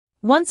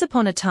Once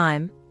upon a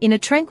time, in a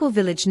tranquil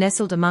village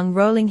nestled among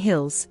rolling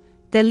hills,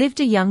 there lived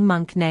a young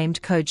monk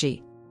named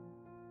Koji.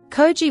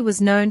 Koji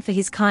was known for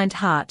his kind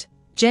heart,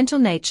 gentle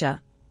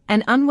nature,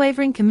 and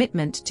unwavering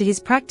commitment to his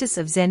practice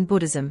of Zen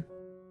Buddhism.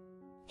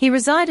 He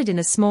resided in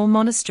a small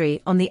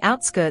monastery on the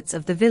outskirts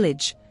of the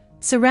village,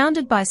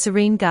 surrounded by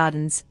serene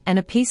gardens and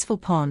a peaceful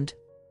pond.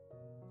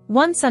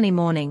 One sunny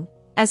morning,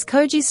 as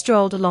Koji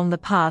strolled along the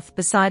path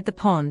beside the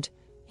pond,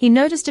 he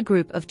noticed a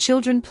group of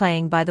children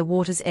playing by the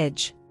water's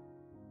edge.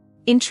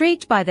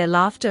 Intrigued by their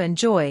laughter and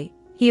joy,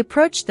 he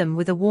approached them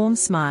with a warm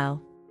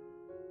smile.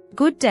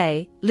 "Good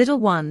day, little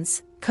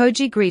ones,"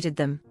 Koji greeted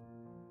them.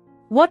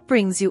 "What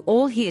brings you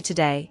all here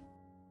today?"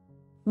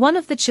 One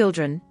of the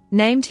children,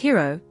 named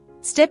Hiro,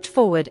 stepped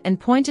forward and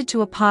pointed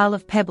to a pile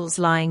of pebbles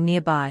lying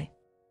nearby.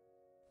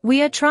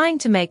 "We are trying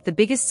to make the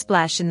biggest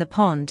splash in the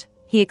pond,"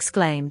 he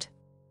exclaimed.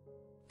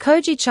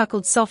 Koji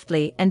chuckled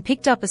softly and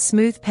picked up a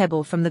smooth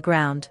pebble from the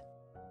ground.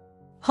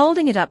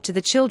 Holding it up to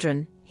the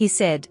children, he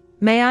said,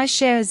 "May I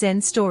share a Zen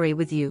story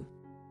with you?"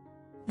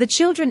 The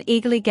children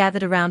eagerly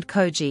gathered around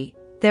Koji,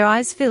 their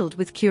eyes filled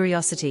with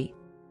curiosity.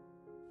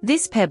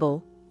 "This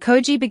pebble,"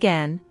 Koji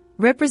began,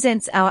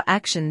 "represents our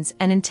actions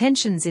and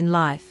intentions in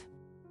life.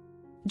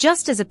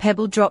 Just as a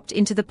pebble dropped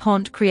into the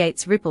pond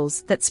creates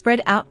ripples that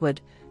spread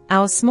outward,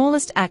 our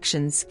smallest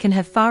actions can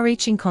have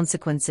far-reaching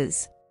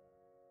consequences."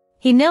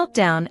 He knelt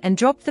down and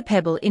dropped the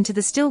pebble into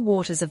the still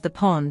waters of the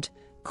pond,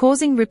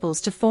 causing ripples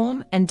to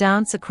form and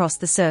dance across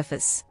the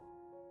surface.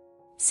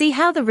 "See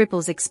how the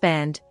ripples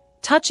expand,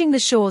 touching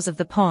the shores of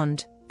the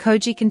pond,"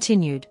 Koji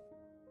continued.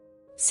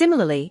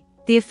 "Similarly,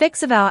 the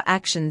effects of our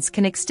actions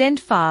can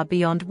extend far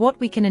beyond what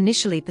we can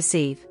initially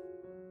perceive."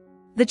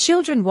 The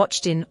children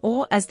watched in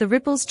awe as the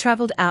ripples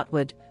traveled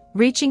outward,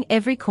 reaching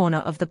every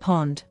corner of the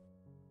pond.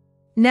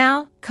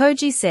 "Now,"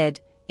 Koji said,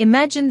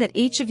 "imagine that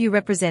each of you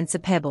represents a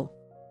pebble.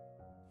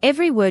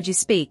 Every word you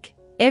speak,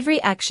 every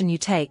action you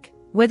take,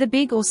 whether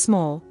big or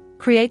small,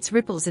 creates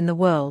ripples in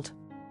the world.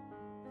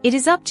 It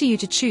is up to you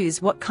to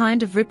choose what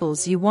kind of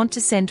ripples you want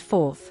to send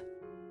forth."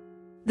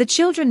 The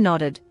children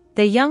nodded,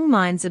 their young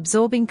minds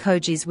absorbing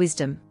Koji's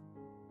wisdom.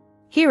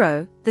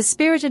 Hiro, the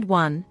spirited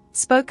one,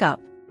 spoke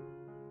up.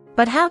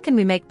 "But how can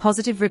we make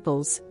positive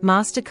ripples,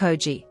 Master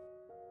Koji?"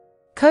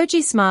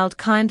 Koji smiled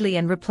kindly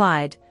and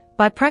replied,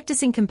 "By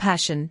practicing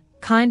compassion,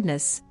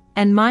 kindness,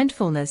 and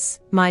mindfulness,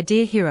 my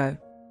dear Hiro.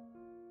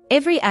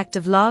 Every act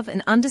of love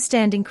and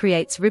understanding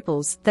creates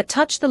ripples that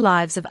touch the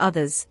lives of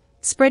others,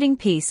 spreading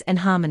peace and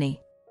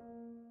harmony."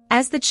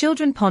 As the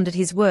children pondered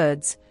his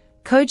words,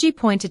 Koji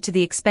pointed to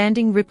the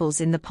expanding ripples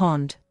in the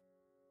pond.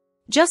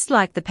 "Just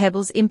like the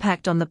pebble's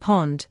impact on the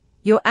pond,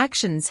 your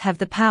actions have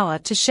the power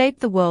to shape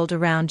the world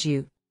around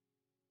you.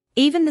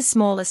 Even the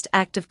smallest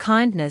act of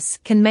kindness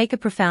can make a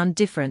profound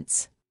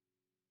difference."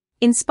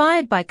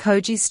 Inspired by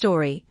Koji's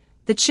story,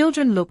 the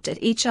children looked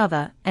at each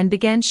other and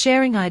began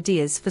sharing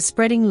ideas for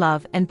spreading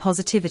love and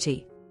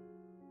positivity.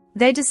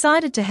 They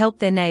decided to help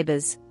their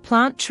neighbors,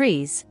 plant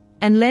trees,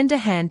 and lend a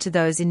hand to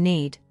those in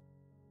need.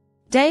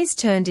 Days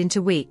turned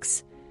into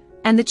weeks,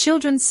 and the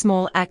children's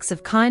small acts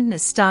of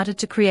kindness started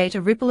to create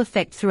a ripple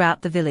effect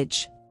throughout the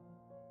village.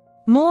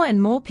 More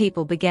and more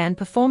people began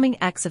performing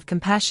acts of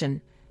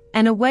compassion,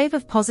 and a wave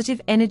of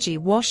positive energy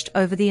washed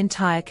over the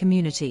entire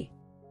community.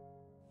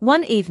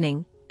 One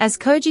evening, as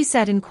Koji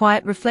sat in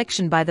quiet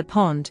reflection by the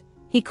pond,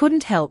 he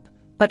couldn't help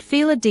but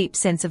feel a deep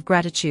sense of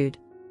gratitude.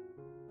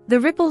 The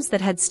ripples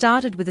that had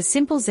started with a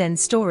simple Zen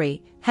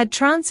story had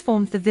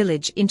transformed the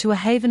village into a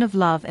haven of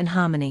love and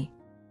harmony.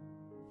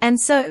 And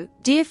so,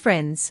 dear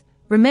friends,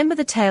 remember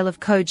the tale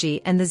of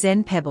Koji and the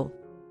Zen Pebble.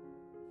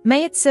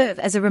 May it serve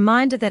as a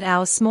reminder that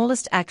our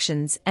smallest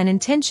actions and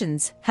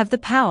intentions have the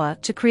power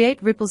to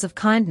create ripples of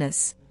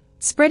kindness,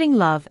 spreading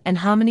love and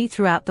harmony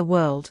throughout the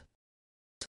world.